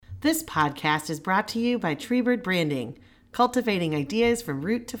This podcast is brought to you by Treebird Branding, cultivating ideas from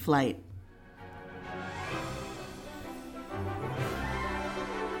root to flight.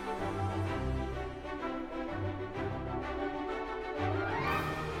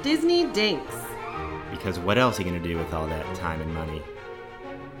 Disney Dinks. Because what else are you going to do with all that time and money?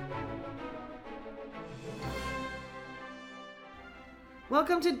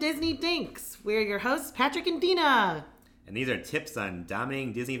 Welcome to Disney Dinks. We're your hosts, Patrick and Dina. And these are tips on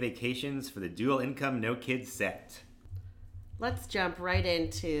dominating Disney vacations for the dual income, no kids set. Let's jump right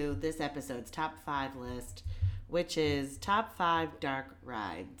into this episode's top 5 list, which is top 5 dark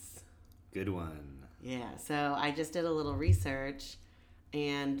rides. Good one. Yeah, so I just did a little research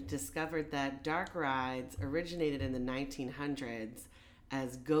and discovered that dark rides originated in the 1900s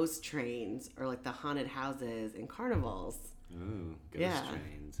as ghost trains or like the haunted houses in carnivals. Ooh, ghost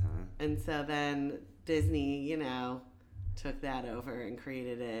trains, huh? And so then Disney, took that over and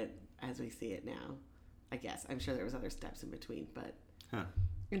created it as we see it now. I guess. I'm sure there was other steps in between, but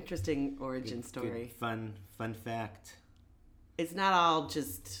interesting origin story. Good, fun fact. It's not all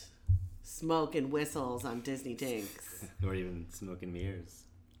just smoke and whistles on Disney Dinks. Or even smoke and mirrors.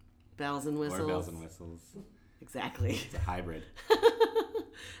 Bells and whistles. Or bells and whistles. Exactly. It's a hybrid.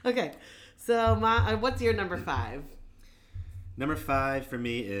 Okay, so what's your number 5? Number 5 for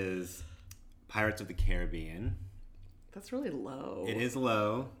me is Pirates of the Caribbean. That's really low. It is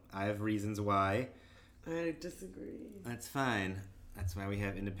low. I have reasons why. I disagree. That's fine. That's why we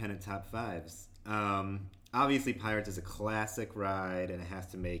have independent top 5s. Obviously, Pirates is a classic ride, and it has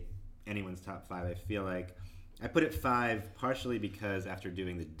to make anyone's top 5. I feel like I put it 5 partially because after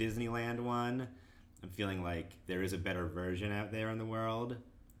doing the Disneyland one, I'm feeling like there is a better version out there in the world.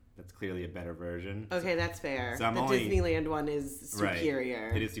 That's clearly a better version. Okay, that's fair. So the Disneyland one is superior.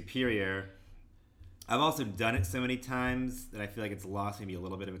 Right. It is superior. I've also done it so many times that I feel like it's lost maybe a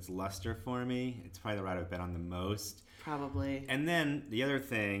little bit of its luster for me. It's probably the ride I've been on the most. Probably. And then the other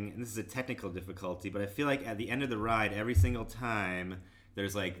thing, and this is a technical difficulty, but I feel like at the end of the ride, every single time,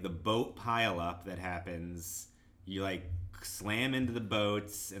 there's like the boat pileup that happens. You like slam into the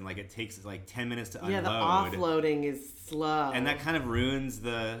boats, and like it takes like 10 minutes to unload. Yeah, the offloading is slow. And that kind of ruins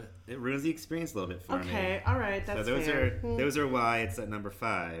the experience a little bit for me. Okay, all right, that's fair. Those are why it's at number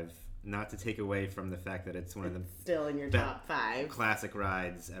 5. Not to take away from the fact that it's one of the still in your top 5 classic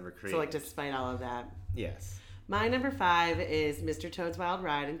rides ever created. So like despite all of that. Yes. My number 5 is Mr. Toad's Wild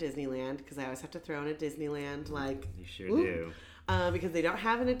Ride in Disneyland, because I always have to throw in a Disneyland You sure do. Because they don't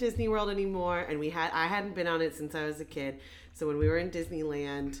have it at Disney World anymore, and I hadn't been on it since I was a kid. So when we were in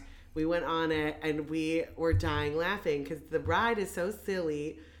Disneyland, we went on it, and we were dying laughing because the ride is so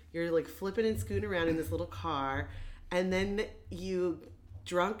silly. You're like flipping and scooting around in this little car, and then you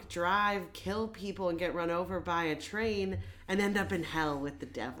drunk drive, kill people, and get run over by a train, and end up in hell with the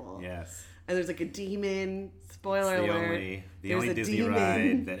devil. Yes. And there's like a demon. Spoiler alert. The only Disney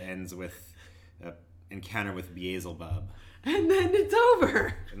ride that ends with an encounter with Beelzebub. And then it's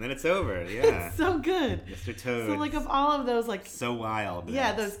over. Yeah. It's so good. Mr. Toad. So like of all of those like so wild.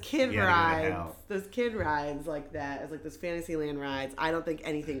 Yeah, those kid rides. Those kid rides like that. It's like those Fantasyland rides. I don't think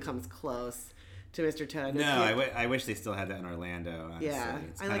anything comes close to Mr. Toad. No, I wish they still had that in Orlando, honestly. Yeah.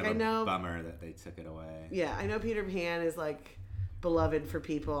 It's kind of a bummer that they took it away. Yeah, I know Peter Pan is like beloved for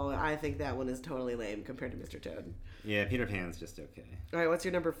people. I think that one is totally lame compared to Mr. Toad. Yeah, Peter Pan's just okay. All right, what's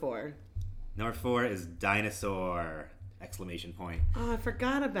your number 4? Number 4 is Dinosaur! ! Oh, I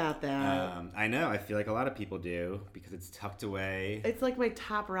forgot about that. I know. I feel like a lot of people do because it's tucked away. It's like my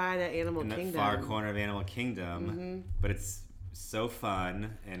top ride at Animal Kingdom. In that far corner of Animal Kingdom. Mm-hmm. But it's so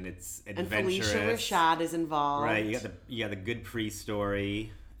fun and it's adventurous. And Felicia Rashad is involved. Right. You got the good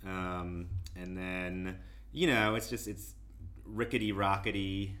pre-story. And then, it's rickety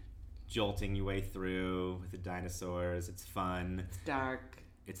rockety, jolting your way through with the dinosaurs. It's fun. It's dark.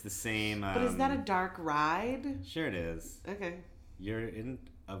 It's the same. But is that a dark ride? Sure it is. Okay. You're in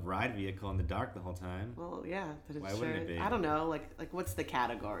a ride vehicle in the dark the whole time. Well, yeah. Why wouldn't it be? I don't know. Like what's the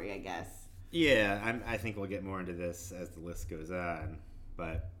category, I guess? Yeah, I think we'll get more into this as the list goes on.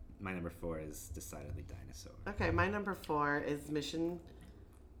 But my number 4 is decidedly Dinosaur. Okay, my number 4 is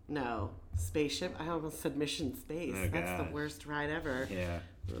Spaceship. I almost said Mission Space. Oh, that's the worst ride ever. Yeah.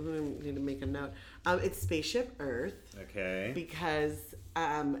 I need to make a note. It's Spaceship Earth. Okay. Because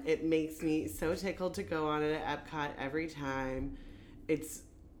it makes me so tickled to go on it at Epcot every time. It's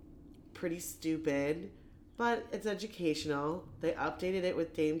pretty stupid, but it's educational. They updated it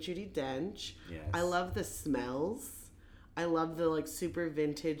with Dame Judi Dench. Yes. I love the smells. I love the like super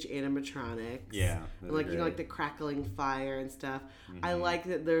vintage animatronics. Yeah. And, like like the crackling fire and stuff. Mm-hmm. I like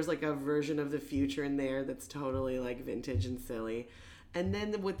that there's like a version of the future in there that's totally like vintage and silly. And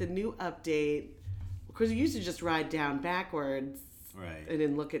then with the new update, because you used to just ride down backwards Right. and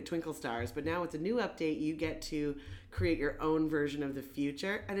then look at twinkle stars, but now with the new update, you get to create your own version of the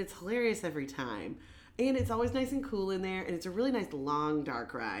future, and it's hilarious every time. And it's always nice and cool in there, and it's a really nice long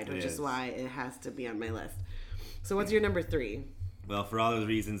dark ride, which is why it has to be on my list. So what's your number 3? Well, for all those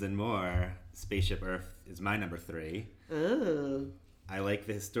reasons and more, Spaceship Earth is my number 3. Oh. I like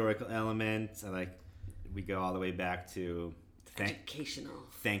the historical element. We go all the way back to Educational.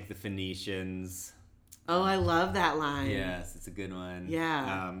 thank the Phoenicians. Oh, I love that line. Yes, it's a good one.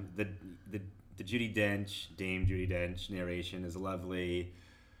 Yeah. The Judi Dench, Dame Judi Dench narration is lovely.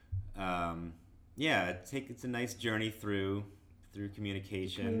 It's a nice journey through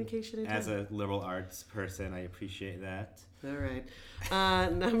communication. Communication As a liberal arts person, I appreciate that. All right.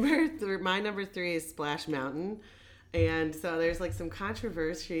 My number 3 is Splash Mountain. And so there's like some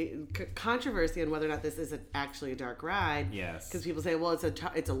controversy on whether or not this is actually a dark ride. Yes. Because people say, well,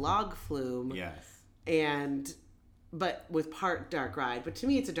 it's a log flume. Yes. But with part dark ride. But to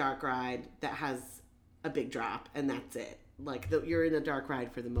me, it's a dark ride that has a big drop, and that's it. Like you're in a dark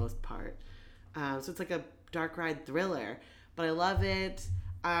ride for the most part. So it's like a dark ride thriller. But I love it.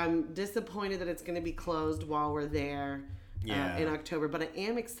 I'm disappointed that it's going to be closed while we're there. In October, but I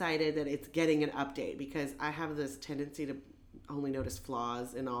am excited that it's getting an update because I have this tendency to only notice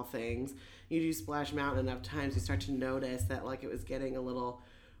flaws in all things. You do Splash Mountain enough times, you start to notice that like it was getting a little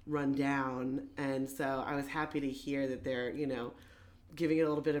run down, and so I was happy to hear that they're giving it a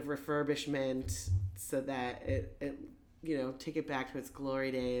little bit of refurbishment so that it take it back to its glory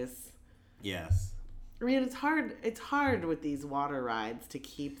days. Yes. I mean, it's hard with these water rides to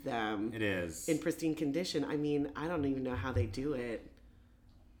keep them It is. in pristine condition. I mean, I don't even know how they do it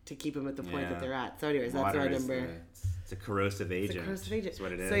to keep them at the point that they're at. So anyways, that's my number. It's a corrosive agent. It's a corrosive agent. That's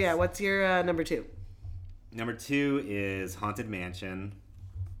what it is. So yeah, what's your number 2? Number 2 is Haunted Mansion,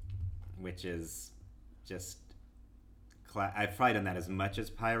 which is just... I've probably done that as much as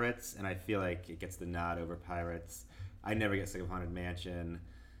Pirates, and I feel like it gets the nod over Pirates. I never get sick of Haunted Mansion.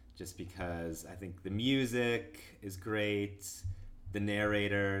 Just because I think the music is great, the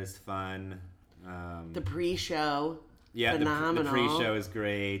narrator is fun. The pre-show, the phenomenal. pre-show is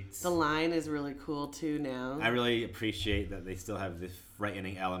great. The line is really cool too now. I really appreciate that they still have the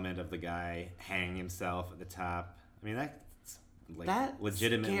frightening element of the guy hanging himself at the top. I mean, that's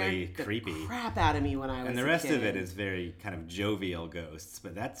legitimately creepy. The crap out of me when I was. And the rest of it is very kind of jovial ghosts,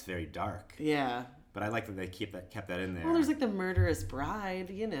 but that's very dark. Yeah. But I like that they kept that in there. Well, there's like the murderous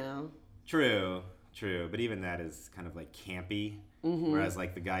bride, True. But even that is kind of like campy. Mm-hmm. Whereas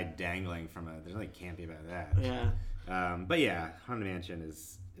like the guy dangling from there's nothing campy about that. Yeah. But yeah, Haunted Mansion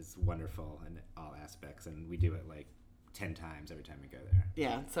is wonderful in all aspects, and we do it like 10 times every time we go there.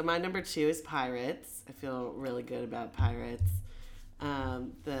 Yeah. So my number 2 is Pirates. I feel really good about Pirates.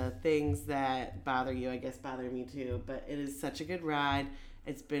 The things that bother you, I guess, bother me too. But it is such a good ride.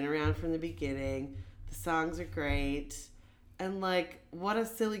 It's been around from the beginning. The songs are great. And, like, what a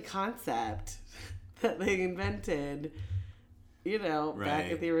silly concept that they invented,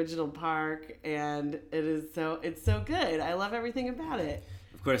 back at the original park. And it's so good. I love everything about it.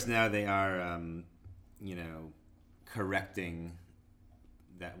 Of course, now they are, correcting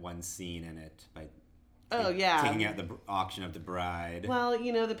that one scene in it by taking out the auction of the bride. Well,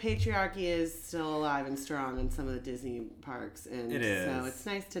 the patriarchy is still alive and strong in some of the Disney parks, and it is. So it's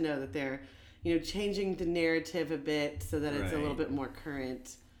nice to know that they're, changing the narrative a bit so that it's a little bit more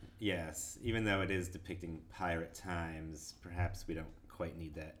current. Yes, even though it is depicting pirate times, perhaps we don't quite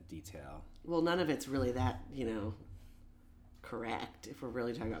need that detail. Well, none of it's really that, correct if we're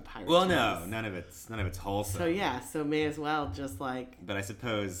really talking about pirate Well, times. no, none of it's wholesome. So may as well just like. But I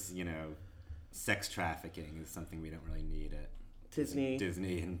suppose sex trafficking is something we don't really need at Disney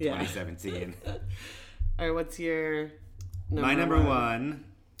in 2017. All right, what's your number My number 1,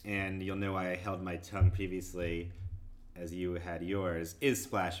 and you'll know why I held my tongue previously as you had yours, is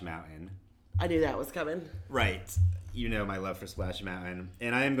Splash Mountain. I knew that was coming. Right. You know my love for Splash Mountain.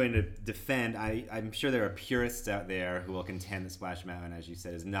 And I am going to defend, I'm sure there are purists out there who will contend that Splash Mountain, as you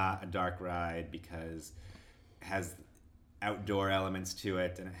said, is not a dark ride because it has outdoor elements to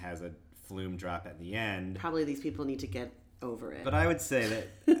it and it has a flume drop at the end. Probably these people need to get over it. But I would say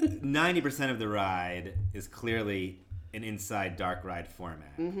that 90% of the ride is clearly an inside dark ride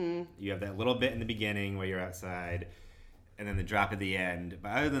format. Mm-hmm. You have that little bit in the beginning where you're outside and then the drop at the end. But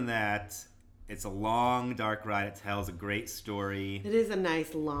other than that, it's a long dark ride. It tells a great story. It is a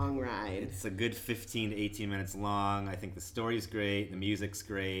nice long ride. It's a good 15 to 18 minutes long. I think the story's great. The music's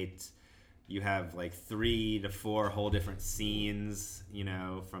great. You have like 3 to 4 whole different scenes,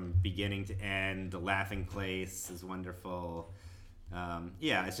 from beginning to end. The laughing place is wonderful.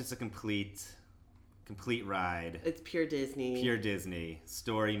 Yeah, it's just a complete ride. It's pure Disney. Pure Disney.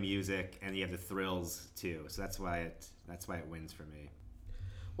 Story, music, and you have the thrills too. So that's why it wins for me.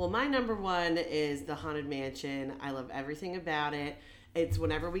 Well, my number one is the Haunted Mansion. I love everything about it. It's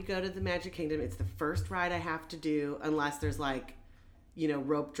whenever we go to the Magic Kingdom, it's the first ride I have to do, unless there's like,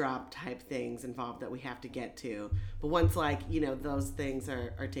 rope drop type things involved that we have to get to. But once those things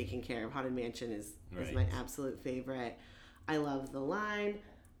are taken care of, Haunted Mansion is my absolute favorite. I love the line.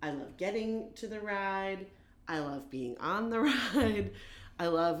 I love getting to the ride. I love being on the ride. I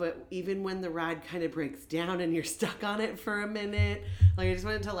love it even when the ride kind of breaks down and you're stuck on it for a minute. Like, I just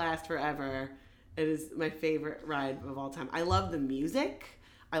want it to last forever. It is my favorite ride of all time. I love the music.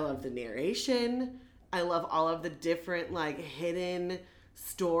 I love the narration. I love all of the different hidden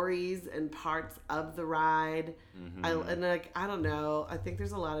stories and parts of the ride. Mm-hmm. I don't know. I think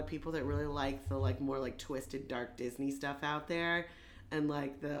there's a lot of people that really like the more twisted, dark Disney stuff out there. And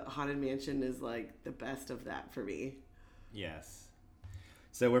the Haunted Mansion is the best of that for me. Yes.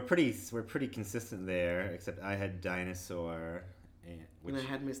 So we're pretty consistent there, except I had Dinosaur, and I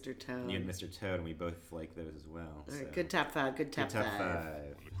had Mr. Toad. You had Mr. Toad, and we both like those as well. All right, good top five. Good top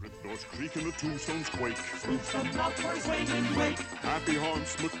five. The cryptos creak and the tombstones quake. Spooks of Malfoy's wait and wake. Happy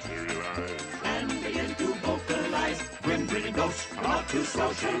haunts materialize. And begin to vocalize. Grim grinning ghosts come out to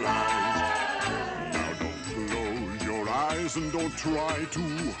socialize. Now don't close your eyes and don't try to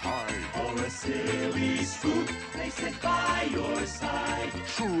hide. Or a silly spook may sit by your side.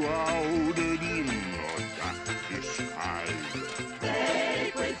 Shrouded in a dark disguise.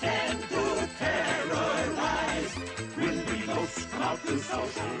 They pretend to terrorize. Grim grinning ghosts come out to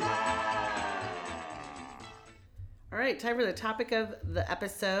socialize. All right, time for the topic of the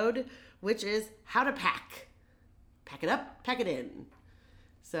episode, which is how to pack. Pack it up, pack it in.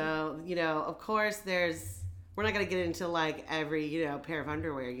 So, of course, we're not going to get into every, pair of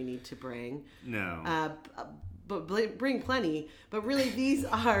underwear you need to bring. No. But bring plenty. But really, these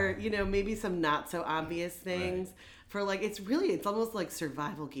are, maybe some not so obvious things. Right. For it's almost like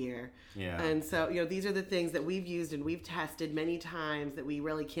survival gear. Yeah. And so, these are the things that we've used and we've tested many times that we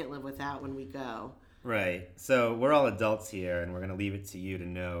really can't live without when we go. Right. So we're all adults here, and we're going to leave it to you to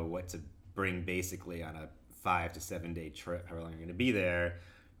know what to bring basically on a 5 to 7 day trip, however long you're going to be there.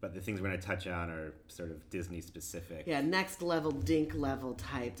 But the things we're going to touch on are sort of Disney specific. Yeah, next level, dink level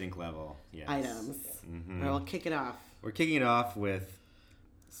type. Dink level, yes. Items. Mm-hmm. All right, we'll kick it off. We're kicking it off with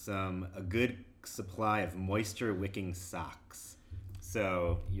a good supply of moisture wicking socks.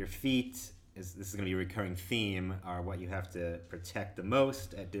 So your feet, this is going to be a recurring theme, are what you have to protect the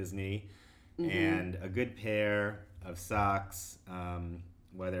most at Disney. Mm-hmm. And a good pair of socks,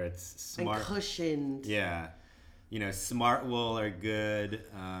 whether it's smart... And cushioned. Yeah. Smart wool are good.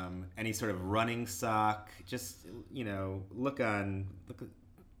 Any sort of running sock. Just, look at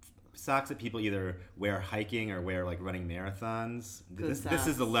socks that people either wear hiking or wear running marathons. This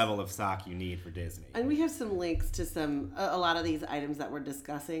is the level of sock you need for Disney. And we have some links to a lot of these items that we're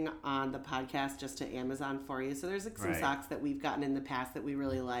discussing on the podcast just to Amazon for you. So there's some socks that we've gotten in the past that we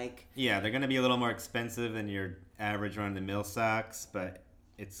really like. Yeah, they're going to be a little more expensive than your average run-of-the-mill socks, but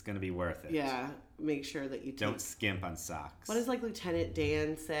it's going to be worth it. Yeah, make sure that you don't skimp on socks. What does Lieutenant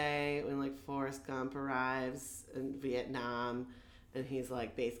Dan say when Forrest Gump arrives in Vietnam, and he's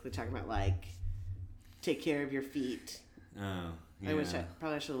basically talking about take care of your feet. Oh, yeah. I wish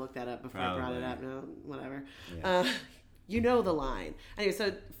I should have looked that up before I brought it up. No, whatever. Yeah. The line. Anyway,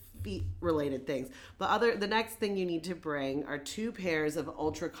 so feet related things. But the next thing you need to bring are 2 pairs of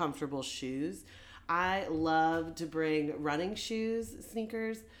ultra comfortable shoes. I love to bring running shoes,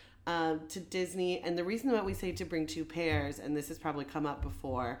 sneakers, to Disney. And the reason that we say to bring 2 pairs, and this has probably come up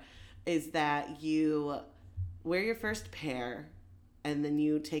before, is that you wear your first pair, and then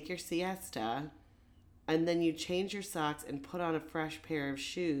you take your siesta, and then you change your socks and put on a fresh pair of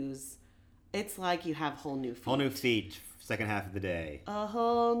shoes. It's like you have whole new feet. Whole new feet, second half of the day. A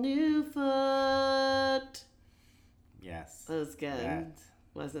whole new foot. Yes. That was good,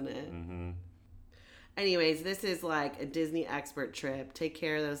 wasn't it? Mm-hmm. Anyways, this is a Disney expert trip. Take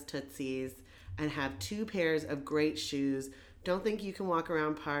care of those tootsies and have 2 pairs of great shoes. Don't think you can walk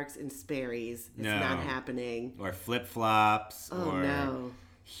around parks in Sperry's. It's not happening. Or flip-flops. No.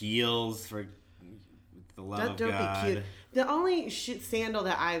 Heels for the love of God. Don't be cute. The only sandal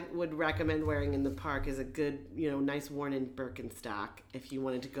that I would recommend wearing in the park is a good, nice worn-in Birkenstock if you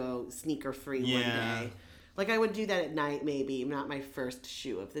wanted to go sneaker-free one day. I would do that at night maybe, not my first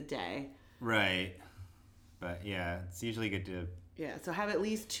shoe of the day. Right. But yeah, it's usually good to... Yeah, so have at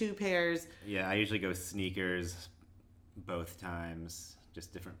least 2 pairs. Yeah, I usually go sneakers both times.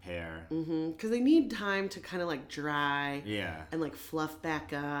 just different pair. Because they need time to kind of like dry Yeah. and like fluff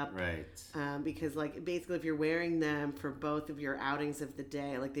back up. Right. Because like basically if you're wearing them for both of your outings of the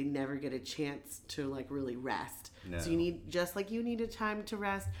day, like they never get a chance to like really rest. No. So you need, just like you needed time to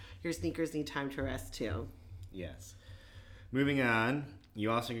rest, your sneakers need time to rest too. Yes. Moving on,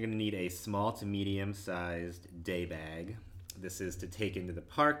 you also are going to need a small to medium sized day bag. This is to take into the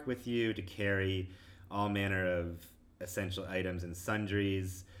park with you, to carry all manner of essential items and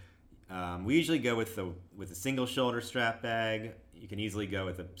sundries. We usually go with a single shoulder strap bag. You can easily go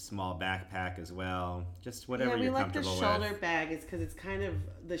with a small backpack as well. Just whatever you're comfortable with. Yeah, we like the shoulder bag is because it's kind of,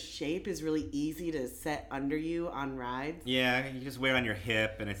 the shape is really easy to set under you on rides. Yeah, you just wear it on your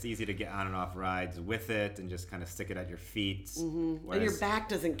hip, and it's easy to get on and off rides with it, and just kind of stick it at your feet. Mm-hmm. And your back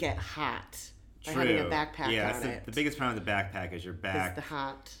doesn't get hot by True. having a backpack on it. The biggest problem with the backpack is your back the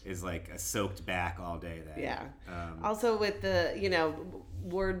hot. is like a soaked back all day then. Yeah. Also with the,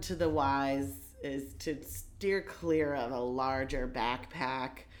 word to the wise is to steer clear of a larger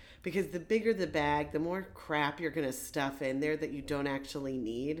backpack, because the bigger the bag, the more crap you're going to stuff in there that you don't actually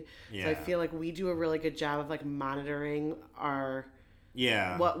need. Yeah. So I feel like we do a really good job of like monitoring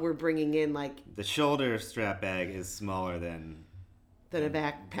what we're bringing in, like the shoulder strap bag is smaller than a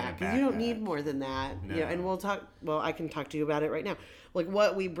backpack. You don't need more than that. No. And I can talk to you about it right now. Like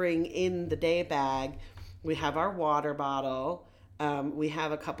what we bring in the day bag, we have our water bottle, we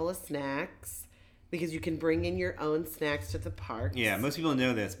have a couple of snacks, because you can bring in your own snacks to the park. Yeah, most people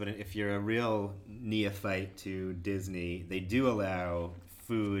know this, but if you're a real neophyte to Disney, they do allow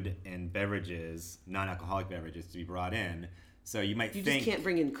food and beverages, non-alcoholic beverages, to be brought in. So you might think... You just can't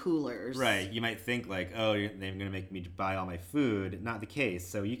bring in coolers. Right. You might think like, oh, they're going to make me buy all my food. Not the case.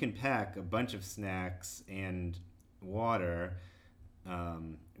 So you can pack a bunch of snacks and water,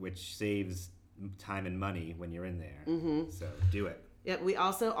 which saves time and money when you're in there. Mm-hmm. So do it. Yeah, we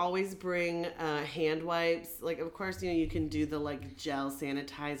also always bring hand wipes. Like, of course, you can do the like gel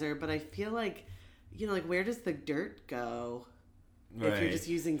sanitizer, but I feel like, like where does the dirt go if you're just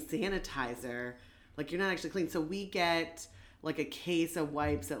using sanitizer? Like you're not actually clean. So we get like a case of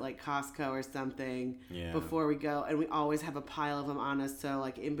wipes at like Costco or something before we go, and we always have a pile of them on us. So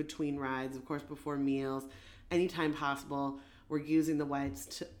like in between rides, of course, before meals, anytime possible, we're using the wipes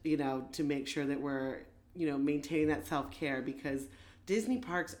to to make sure that we're maintaining that self-care, because Disney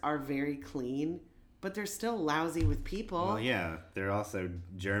parks are very clean, but they're still lousy with people. Well, yeah, they're also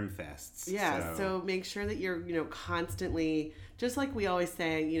germ fests. Yeah, so make sure that you're, constantly, just like we always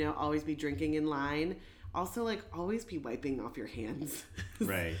say, always be drinking in line. Also, like, always be wiping off your hands.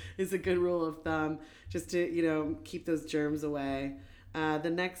 Right. Is a good rule of thumb, just to, keep those germs away. The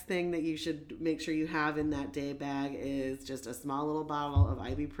next thing that you should make sure you have in that day bag is just a small little bottle of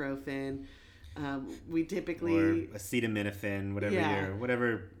ibuprofen. We typically... Or acetaminophen,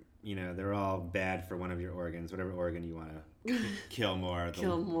 whatever, they're all bad for one of your organs, whatever organ you want to kill more.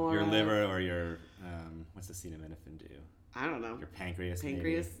 Your liver or your, what's acetaminophen do? I don't know. Your pancreas,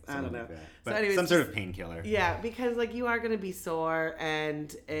 maybe, I don't know. Like but so anyways, some sort of painkiller. Yeah, because like you are going to be sore,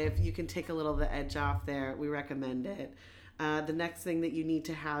 and if you can take a little of the edge off there, we recommend it. The next thing that you need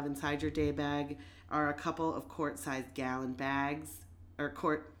to have inside your day bag are a couple of quart-sized gallon bags, or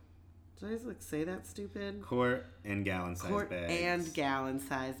quart... Did I just like say that stupid? Quart and gallon size bags. Quart and gallon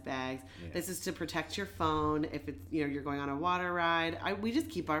size bags. Yes. This is to protect your phone if it's you're going on a water ride. We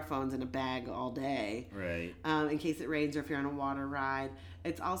just keep our phones in a bag all day, right? In case it rains or if you're on a water ride.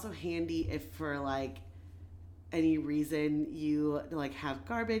 It's also handy if for like any reason you like have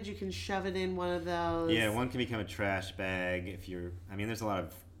garbage, you can shove it in one of those. Yeah, one can become a trash bag if you're. I mean, there's a lot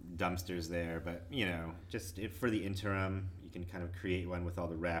of dumpsters there, but just for the interim. You can kind of create one with all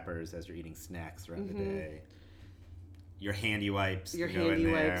the wrappers as you're eating snacks throughout the day. Your handy wipes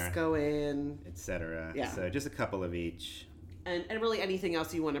go in, etc. Yeah. So just a couple of each. And really anything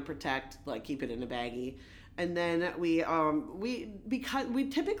else you want to protect, like keep it in a baggie. And then because we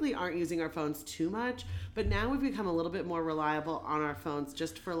typically aren't using our phones too much, but now we've become a little bit more reliable on our phones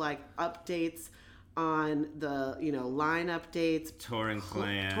just for like updates on the line updates, touring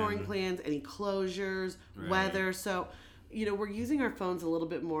plans, any closures, right. Weather. So we're using our phones a little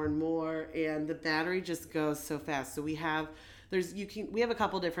bit more and more, and the battery just goes so fast. So we have a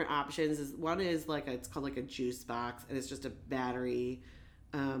couple different options. One is it's called like a juice box, and it's just a battery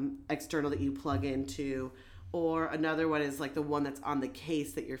external that you plug into. Or another one is like the one that's on the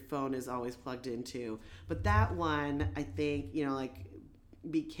case that your phone is always plugged into. But that one, I think,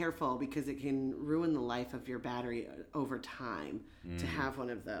 be careful, because it can ruin the life of your battery over time to have one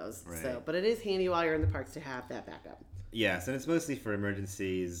of those. Right. So, but it is handy while you're in the parks to have that backup. Yes, and it's mostly for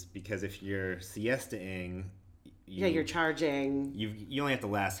emergencies, because if you're siestaing, you're charging. You only have to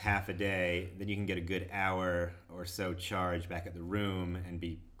last half a day. Then you can get a good hour or so charge back at the room and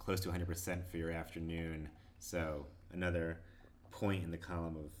be close to 100% for your afternoon. So another point in the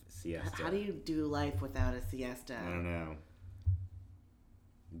column of siesta. How do you do life without a siesta? I don't know.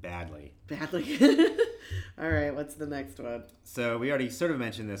 Badly. All right, what's the next one? So we already sort of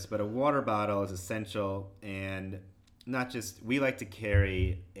mentioned this, but a water bottle is essential, and not just, we like to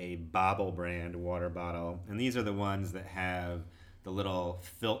carry a Bobble brand water bottle, and these are the ones that have the little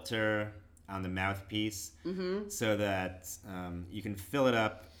filter on the mouthpiece, so that you can fill it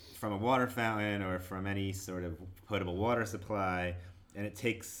up from a water fountain or from any sort of potable water supply, and it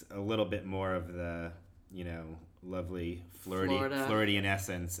takes a little bit more of the, lovely Floridian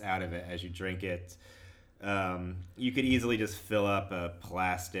essence out of it as you drink it. You could easily just fill up a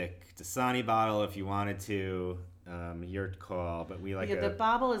plastic Dasani bottle if you wanted to. Your call, but we like the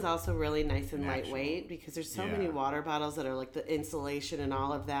Bobble is also really nice and lightweight because there's so many water bottles that are like the insulation and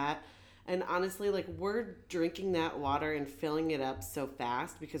all of that. And honestly, like, we're drinking that water and filling it up so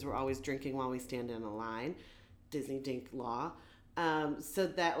fast because we're always drinking while we stand in a line. Disney Dink law. So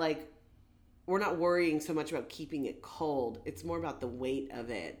that, like, we're not worrying so much about keeping it cold. It's more about the weight of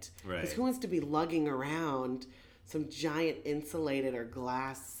it. Right. Because who wants to be lugging around some giant insulated or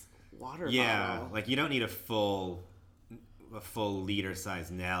glass water bottle? Yeah, like, you don't need a full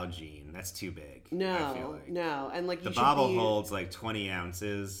liter-sized Nalgene. That's too big. I feel like. No. And, like, the Bobble holds, like, 20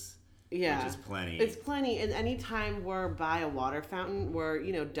 ounces. Yeah. Which is plenty. It's plenty. And anytime we're by a water fountain, we're,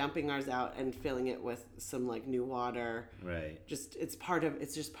 dumping ours out and filling it with some, like, new water. Right. It's just part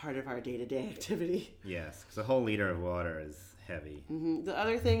of our day-to-day activity. Yes, because a whole liter of water is heavy. Mm-hmm. The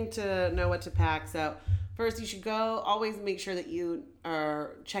other thing to know what to pack. So first, you should always make sure that you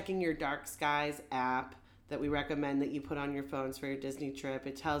are checking your Dark Skies app that we recommend that you put on your phones for your Disney trip.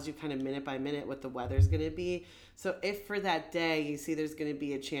 It tells you kind of minute by minute what the weather's going to be. So if for that day you see there's going to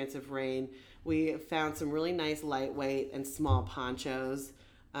be a chance of rain, we found some really nice lightweight and small ponchos.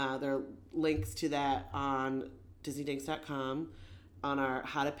 There are links to that on DisneyDinks.com on our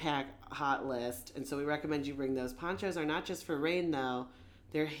how to pack hot list. And so we recommend you bring those. Ponchos are not just for rain though.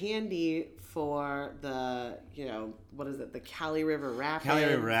 They're handy for the, the Cali River Rapids. Cali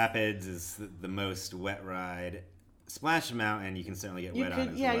River Rapids is the most wet ride. Splash Mountain, you can certainly get wet on as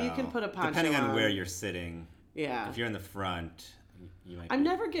well. Yeah, you can put a poncho depending on where you're sitting. Yeah. If you're in the front, you might. I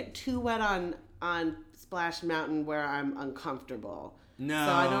never get too wet on Splash Mountain where I'm uncomfortable. No.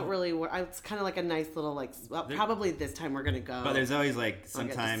 So I don't really. It's kind of like a nice little probably this time we're gonna go. But there's always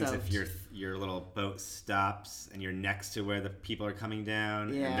sometimes if your little boat stops and you're next to where the people are coming down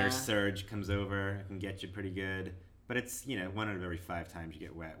and their surge comes over, it can get you pretty good. But it's 1 out of every 5 times you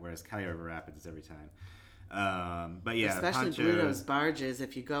get wet, whereas Cali River Rapids is every time. But yeah, especially Bluto's barges.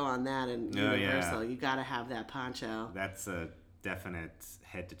 If you go on that and Universal, you got to have that poncho. That's a definite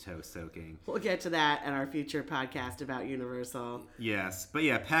head to toe soaking. We'll get to that in our future podcast about Universal. Yes, but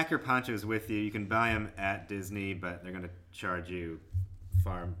yeah, pack your ponchos with you. You can buy them at Disney, but they're going to charge you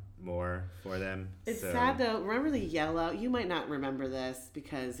far more for them. It's sad though. Remember the yellow? You might not remember this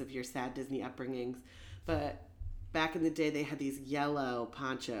because of your sad Disney upbringings, but back in the day they had these yellow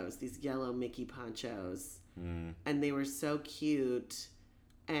ponchos, these yellow Mickey ponchos, and they were so cute.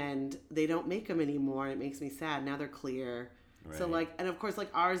 And they don't make them anymore. It makes me sad. Now they're clear. Right. So and of course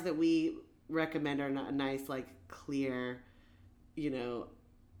ours that we recommend are not a nice clear,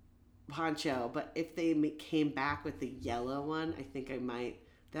 poncho. But if they came back with the yellow one, I think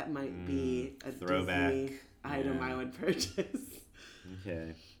that might be a throwback Disney item I would purchase.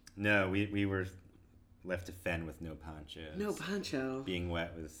 Okay. No, we were left to fend with no ponchos. No poncho. Being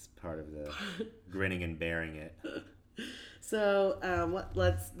wet was part of the grinning and bearing it. So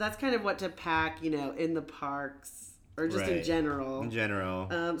that's kind of what to pack, in the parks or just in general. In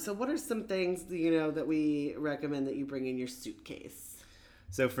general. So what are some things, that we recommend that you bring in your suitcase?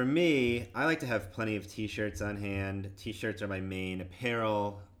 So for me, I like to have plenty of t-shirts on hand. T-shirts are my main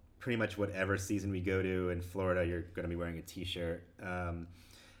apparel. Pretty much whatever season we go to in Florida, you're going to be wearing a t-shirt.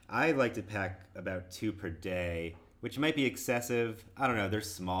 I like to pack about 2 per day, which might be excessive. I don't know. They're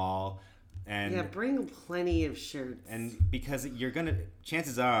small. And bring plenty of shirts. And because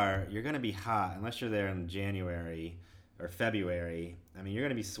chances are you're gonna be hot unless you're there in January or February. I mean, you're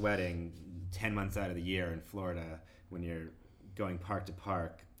gonna be sweating 10 months out of the year in Florida when you're going park to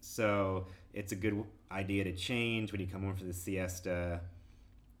park. So it's a good idea to change when you come home for the siesta.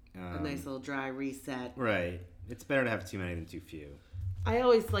 A nice little dry reset. Right. It's better to have too many than too few. I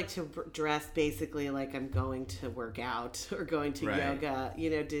always like to dress basically like I'm going to work out or going to yoga. You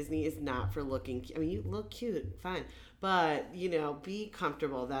know, Disney is not for looking. I mean, you look cute, fine, but you know, be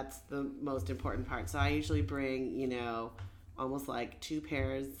comfortable. That's the most important part. So I usually bring, you know, almost like 2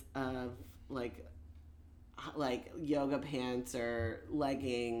 pairs of like yoga pants or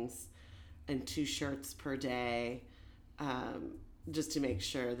leggings and 2 shirts per day, just to make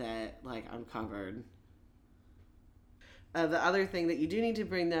sure that like I'm covered. The other thing that you do need to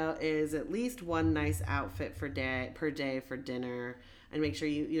bring, though, is at least 1 nice outfit per day for dinner, and make sure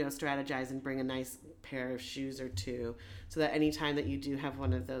you strategize and bring a nice pair of shoes or 2, so that anytime that you do have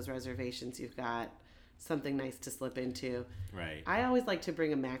one of those reservations, you've got something nice to slip into. Right. I always like to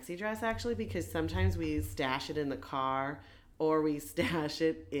bring a maxi dress, actually, because sometimes we stash it in the car or we stash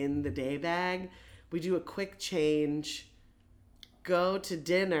it in the day bag. We do a quick change, go to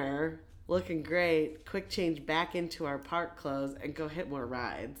dinner looking great, quick change back into our park clothes, and go hit more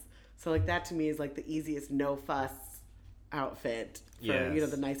rides. So like that to me is like the easiest no fuss outfit for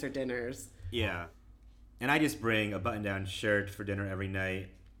the nicer dinners. Yeah. And I just bring a button-down shirt for dinner every night,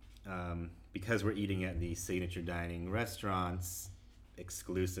 because we're eating at the signature dining restaurants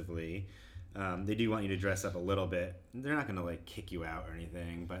exclusively. They do want you to dress up a little bit. They're not going to like kick you out or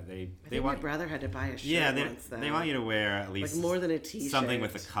anything, but they want. My brother had to buy a shirt once. They want you to wear at least like more than a t-shirt, something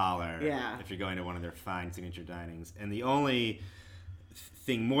with a collar. Yeah. If you're going to one of their fine signature dinings, and the only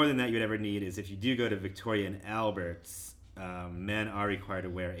thing more than that you would ever need is if you do go to Victoria and Albert's, men are required to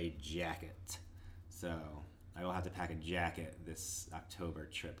wear a jacket. So I will have to pack a jacket this October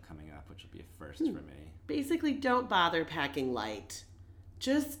trip coming up, which will be a first for me. Basically, don't bother packing light.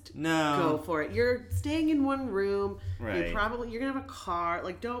 Just go for it. You're staying in one room. Right. You're gonna have a car.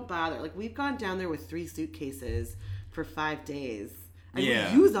 Like, don't bother. Like, we've gone down there with 3 suitcases for 5 days. And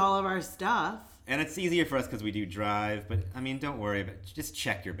we use all of our stuff. And it's easier for us because we do drive. But I mean, don't worry. But just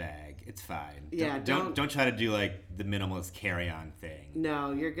check your bag. It's fine. Yeah. Don't try to do like the minimalist carry-on thing.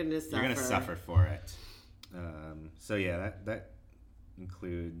 No, you're gonna suffer. You're gonna suffer for it. So yeah, that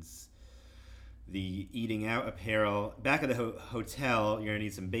includes the eating out apparel. Back at the hotel, you're going to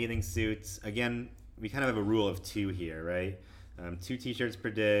need some bathing suits. Again, we kind of have a rule of 2 here, right? 2 t-shirts per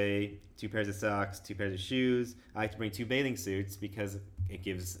day, 2 pairs of socks, 2 pairs of shoes. I like to bring 2 bathing suits because it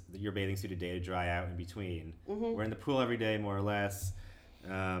gives your bathing suit a day to dry out in between. Mm-hmm. We're in the pool every day, more or less,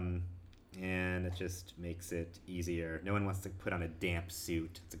 and it just makes it easier. No one wants to put on a damp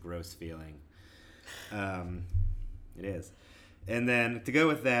suit. It's a gross feeling. It is. And then to go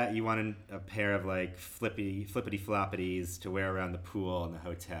with that, you want a pair of like flippity floppities to wear around the pool in the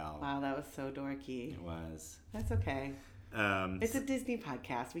hotel. Wow, that was so dorky. It was. That's okay. It's a Disney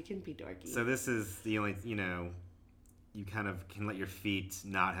podcast. We can be dorky. So this is the only, you kind of can let your feet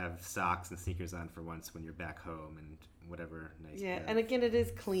not have socks and sneakers on for once when you're back home and whatever nice. Yeah, and again, it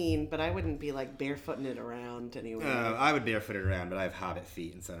is clean, but I wouldn't be like barefooting it around anyway. I would barefoot it around, but I have hobbit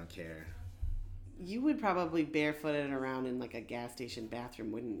feet, and so I don't care. You would probably barefoot it around in like a gas station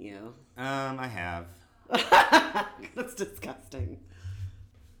bathroom, wouldn't you? I have. That's disgusting.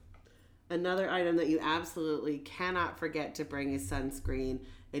 Another item that you absolutely cannot forget to bring is sunscreen.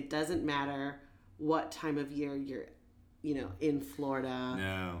 It doesn't matter what time of year you're, in Florida.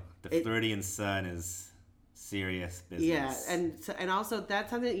 No, the Floridian sun is serious business. Yeah, and also that's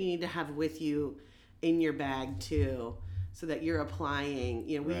something that you need to have with you in your bag too, so that you're applying.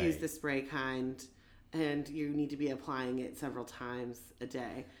 We use the spray kind, and you need to be applying it several times a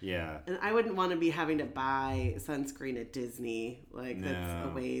day. Yeah. And I wouldn't want to be having to buy sunscreen at Disney. That's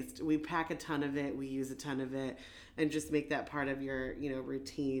a waste. We pack a ton of it. We use a ton of it, and just make that part of your,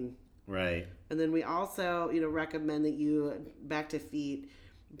 routine. Right. And then we also, recommend that you, back to feet,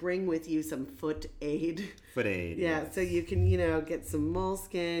 bring with you some foot aid. Foot aid. Yeah. Yes. So you can, get some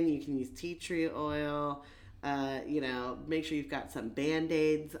moleskin. You can use tea tree oil. Make sure you've got some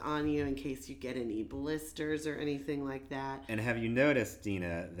Band-Aids on you in case you get any blisters or anything like that. And have you noticed,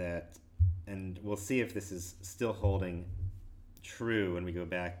 Dina, that, and we'll see if this is still holding true when we go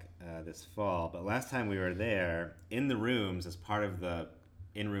back this fall, but last time we were there, in the rooms, as part of the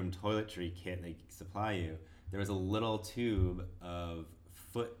in-room toiletry kit they supply you, there was a little tube of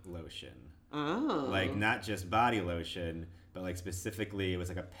foot lotion. Oh. Like, not just body lotion, but like specifically, it was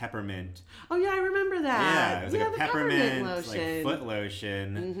like a peppermint. Oh yeah, I remember that. Yeah, it was like a peppermint lotion. like foot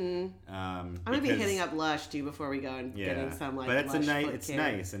lotion. Mm-hmm. I'm gonna be hitting up Lush too before we go and getting some like. But it's Lush it's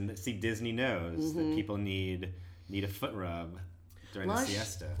nice, and see, Disney knows that people need a foot rub during the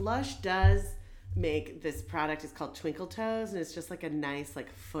siesta. Lush does make this product. It's called Twinkle Toes, and it's just like a nice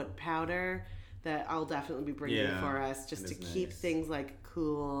like foot powder that I'll definitely be bringing for us, just to keep things like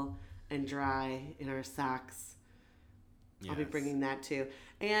cool and dry in our socks. I'll be Yes. bringing that too.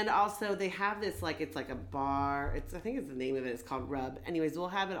 And also they have this it's like a bar. I think it's the name of it. It's called Rub. Anyways, we'll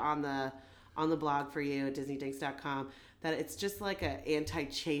have it on the blog for you at DisneyDinks.com. That it's just like a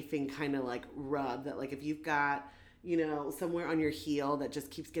anti-chafing kind of like rub that if you've got somewhere on your heel that just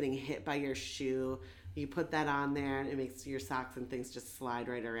keeps getting hit by your shoe, you put that on there and it makes your socks and things just slide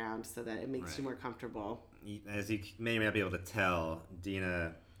right around so that it makes you more comfortable. As you may not be able to tell,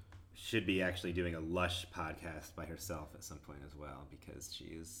 Dina should be actually doing a Lush podcast by herself at some point as well, because she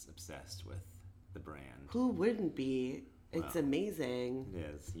is obsessed with the brand. Who wouldn't be? It's amazing.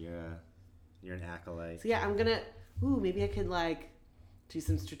 It is. You're an acolyte. So yeah, I'm gonna. Maybe I could do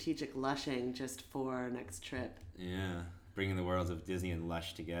some strategic lushing just for our next trip. Yeah, bringing the worlds of Disney and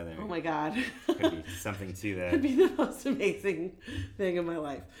Lush together. Oh my God. Could be something to that. It'd be the most amazing thing in my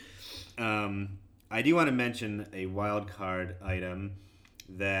life. I do want to mention a wild card item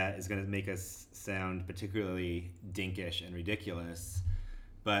that is going to make us sound particularly dinkish and ridiculous.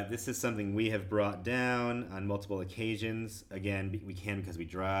 But this is something we have brought down on multiple occasions. Again, we can because we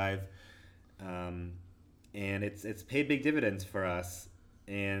drive. And it's paid big dividends for us.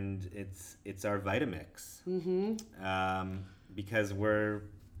 And it's our Vitamix. Mm-hmm. Because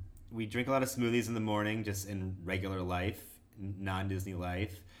we drink a lot of smoothies in the morning, just in regular life, non-Disney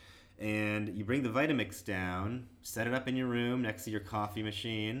life. And you bring the Vitamix down, set it up in your room next to your coffee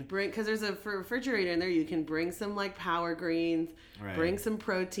machine. Because there's a refrigerator in there. You can bring some Power Greens, bring some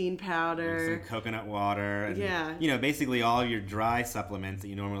protein powder, bring some coconut water. And, basically all your dry supplements that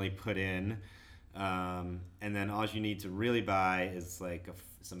you normally put in. And then all you need to really buy is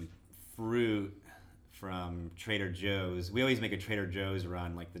some fruit from Trader Joe's. We always make a Trader Joe's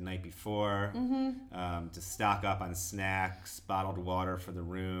run the night before to stock up on snacks, bottled water for the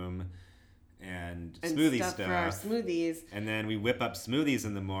room, and smoothie stuff for our smoothies. And then we whip up smoothies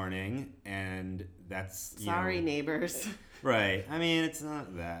in the morning, and that's sorry neighbors. Right. I mean, it's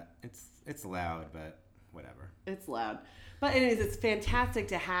not that. It's loud, but whatever. It's loud. But anyways, it's fantastic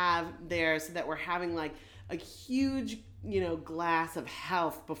to have there so that we're having a huge, glass of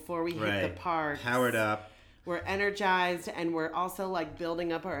health before we hit the park. Powered up. We're energized, and we're also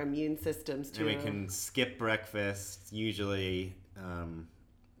building up our immune systems too. And we can skip breakfast usually,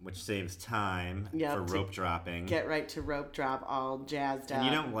 which saves time for rope dropping. Get right to rope drop, all jazzed up. And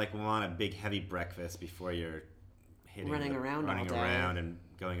you don't want a big heavy breakfast before you're running around and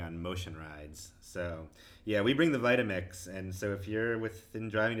going on motion rides. So yeah, we bring the Vitamix, and so if you're within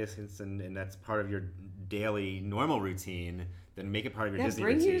driving distance and that's part of your daily normal routine, then make it part of your Disney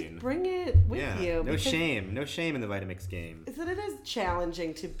routine. Bring it with you. No shame in the Vitamix game. Is that it is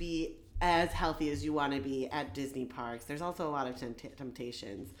challenging to be as healthy as you want to be at Disney parks. There's also a lot of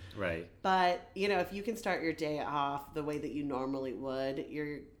temptations. Right. But if you can start your day off the way that you normally would,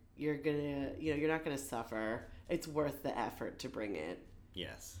 you're gonna you're not gonna suffer. It's worth the effort to bring it.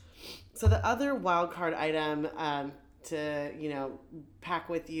 Yes. So the other wild card item to pack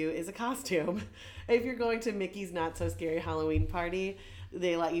with you is a costume. If you're going to Mickey's Not So Scary Halloween Party,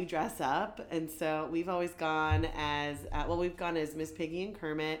 they let you dress up, and so we've always gone as Miss Piggy and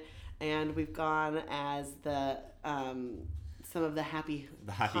Kermit, and we've gone as the some of the Happy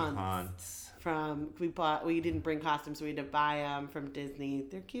Haunts. We didn't bring costumes, so we had to buy them from Disney.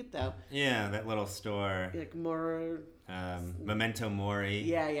 They're cute though. Yeah, that little store. More. Memento Mori.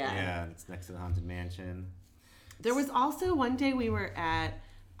 Yeah. Yeah, it's next to the Haunted Mansion. There was also one day we were at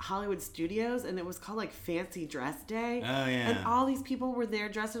Hollywood Studios, and it was called Fancy Dress Day. Oh yeah. And all these people were there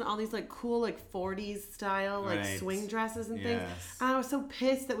dressed in all these cool 40s style swing dresses and things. And I was so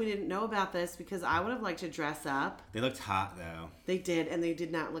pissed that we didn't know about this because I would have liked to dress up. They looked hot though. They did, and they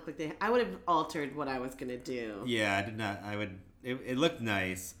did not look like they. I would have altered what I was gonna do. Yeah, I did not. I would. It looked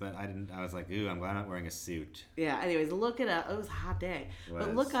nice, but I didn't. I was like, ooh, I'm glad I'm not wearing a suit. Yeah. Anyways, look it up. It was a hot day,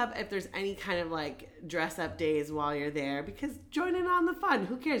 but look up if there's any kind of dress up days while you're there, because join in on the fun.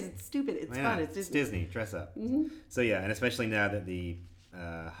 Who cares? It's stupid. It's fun. It's Disney. Dress up. Mm-hmm. So yeah, and especially now that the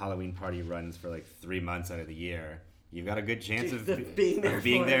Halloween party runs for 3 months out of the year, you've got a good chance of being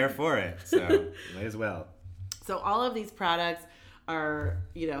there for it. So might as well. So all of these products are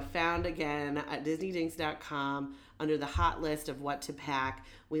found again at DisneyDinks.com under the hot list of what to pack.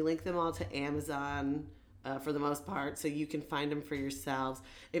 We link them all to Amazon for the most part, so you can find them for yourselves.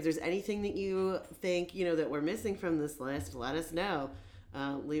 If there's anything that you think that we're missing from this list, let us know.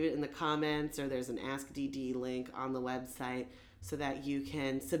 Leave it in the comments, or there's an Ask DD link on the website so that you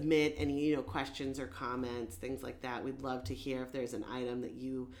can submit any questions or comments, things like that. We'd love to hear if there's an item that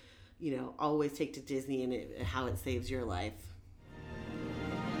you always take to Disney and how it saves your life.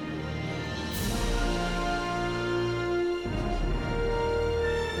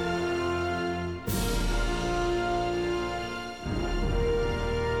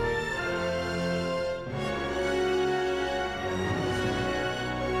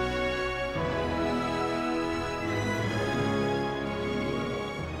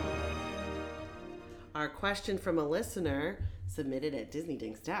 Our question from a listener submitted at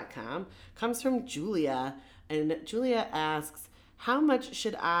DisneyDinks.com comes from Julia. And Julia asks, how much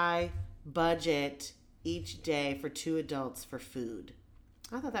should I budget each day for 2 adults for food?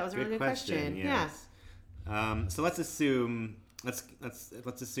 I thought that was a really good question. Yes. Yeah. So let's assume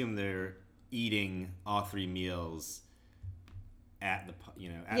let's assume they're eating all 3 meals at the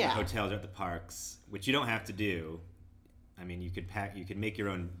the hotels or at the parks, which you don't have to do. I mean, you could make your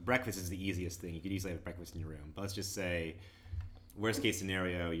own breakfast. Is the easiest thing. You could easily have breakfast in your room. But let's just say, worst case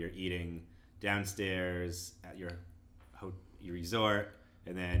scenario, you're eating downstairs at your resort,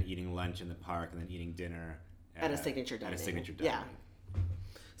 and then eating lunch in the park, and then eating dinner at a signature dining. Yeah.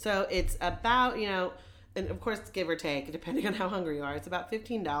 So it's about, and of course, give or take, depending on how hungry you are, it's about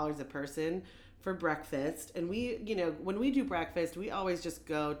 $15 a person for breakfast. And we, when we do breakfast, we always just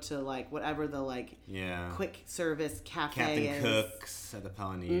go to like whatever the quick service cafe Captain is. Cook's at the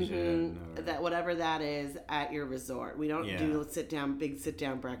Polynesian. Mm-hmm. That whatever that is at your resort. We don't do big sit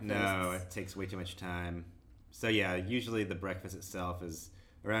down breakfast. No, it takes way too much time. So yeah, usually the breakfast itself is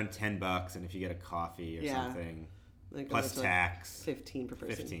around $10, and if you get a coffee or something, plus tax, 15 per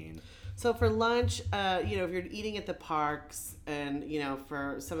person. 15. So for lunch, if you're eating at the parks, and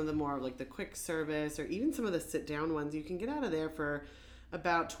for some of the more like the quick service or even some of the sit down ones, you can get out of there for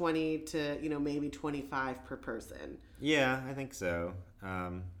about 20 to maybe 25 per person. Yeah, I think so,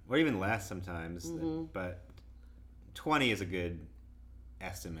 or even less sometimes. Mm-hmm. But 20 is a good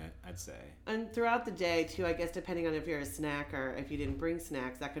estimate, I'd say. And throughout the day too, I guess depending on if you're a snacker, if you didn't bring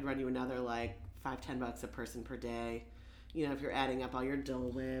snacks, that could run you another like $5-10 a person per day. If you're adding up all your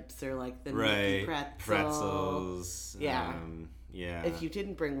Dole Whips or like the Mickey pretzels. Yeah. If you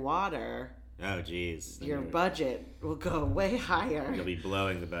didn't bring water, oh geez, your budget will go way higher. You'll be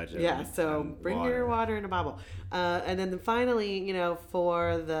blowing the budget. Yeah, so bring your water in a bottle. And then finally,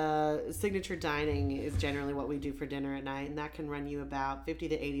 for the signature dining is generally what we do for dinner at night, and that can run you about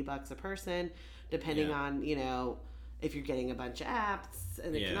 $50 to $80 a person, depending on if you're getting a bunch of apps,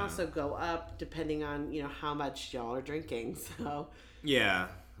 and it can also go up depending on how much y'all are drinking. So I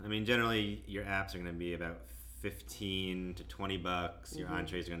mean, generally your apps are going to be about $15 to $20. Your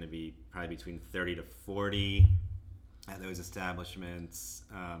entrees are going to be probably between $30 to $40 at those establishments.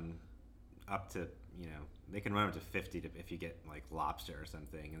 Up to they can run up to $50 if you get like lobster or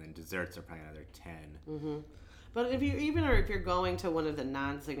something, and then desserts are probably another $10. Mm-hmm. But if you're going to one of the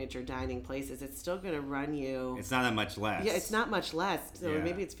non-signature dining places, it's still going to run you. It's not that much less. Yeah, it's not much less. So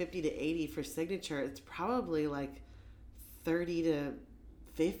maybe it's $50 to $80 for signature. It's probably like $30 to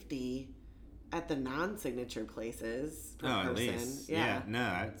 $50 at the non-signature places per person. At least. Yeah, no,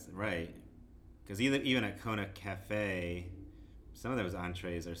 that's right. Because even at Kona Cafe, some of those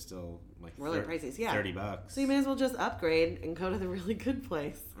entrees are still like really pricey. Yeah, $30. So you may as well just upgrade and go to the really good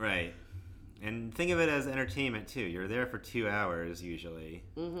place. Right. And think of it as entertainment, too. You're there for 2 hours, usually.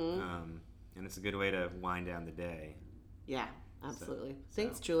 Mm-hmm. And it's a good way to wind down the day. Yeah, absolutely.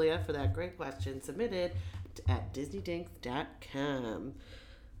 Thanks, Julia, for that great question submitted at DisneyDinks.com.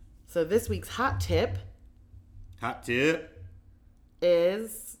 So this week's hot tip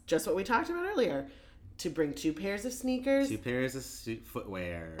is just what we talked about earlier. To bring 2 pairs of sneakers. 2 pairs of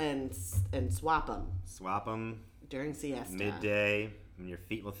footwear. And swap them. Swap them. During siesta. Midday. And your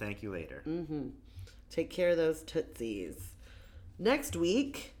feet will thank you later. Mm-hmm. Take care of those tootsies. Next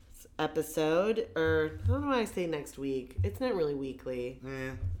week's episode, or I don't know why I say next week. It's not really weekly.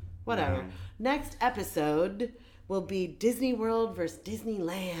 Whatever. No. Next episode will be Disney World versus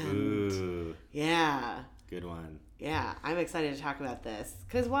Disneyland. Ooh. Yeah. Good one. Yeah, I'm excited to talk about this.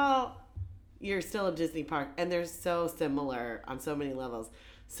 Because while you're still a Disney park, and they're so similar on so many levels,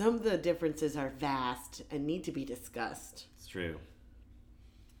 some of the differences are vast and need to be discussed. It's true.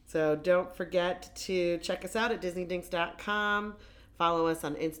 So don't forget to check us out at DisneyDinks.com. Follow us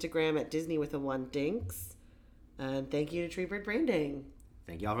on Instagram at Disney1Dinks. And thank you to Treebird Branding.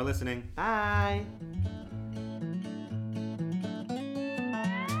 Thank you all for listening. Bye.